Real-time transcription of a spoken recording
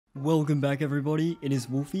Welcome back everybody, it is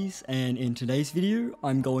Wolfies, and in today's video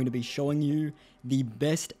I'm going to be showing you the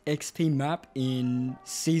best XP map in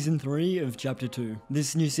Season 3 of Chapter 2.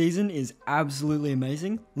 This new season is absolutely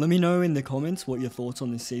amazing. Let me know in the comments what your thoughts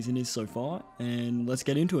on this season is so far, and let's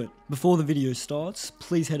get into it. Before the video starts,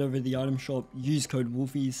 please head over to the item shop, use code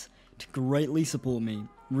Wolfies to greatly support me,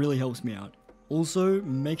 really helps me out. Also,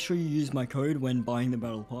 make sure you use my code when buying the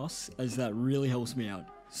battle pass, as that really helps me out.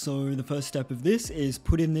 So the first step of this is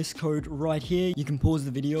put in this code right here. You can pause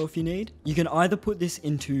the video if you need. You can either put this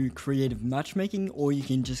into creative matchmaking or you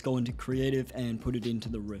can just go into creative and put it into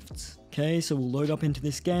the rifts. Okay, so we'll load up into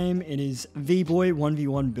this game. It is V-Boy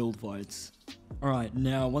 1v1 build fights. Alright,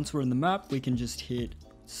 now once we're in the map, we can just hit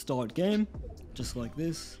start game, just like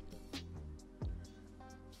this.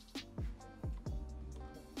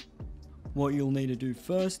 What you'll need to do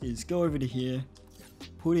first is go over to here,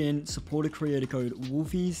 put in supporter creator code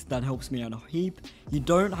Wolfies. That helps me out a heap. You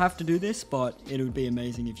don't have to do this, but it would be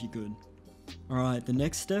amazing if you could. Alright, the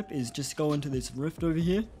next step is just go into this rift over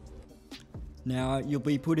here. Now you'll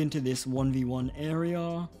be put into this 1v1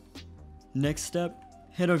 area. Next step,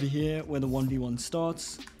 head over here where the 1v1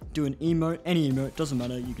 starts. Do an emote, any emote, doesn't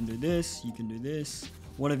matter. You can do this,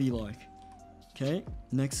 whatever you like. Okay,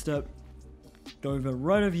 next step, go over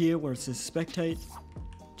right over here where it says spectate,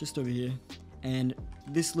 just over here. And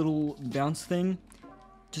this little bounce thing,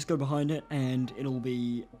 just go behind it and it'll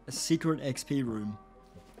be a secret XP room.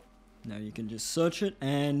 Now you can just search it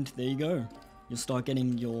and there you go. You'll start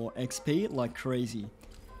getting your XP like crazy.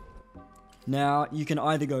 Now you can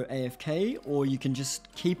either go AFK or you can just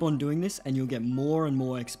keep on doing this and you'll get more and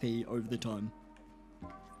more XP over the time.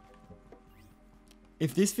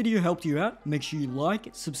 If this video helped you out, make sure you like,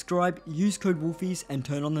 subscribe, use code Wolfies and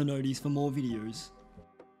turn on the noties for more videos.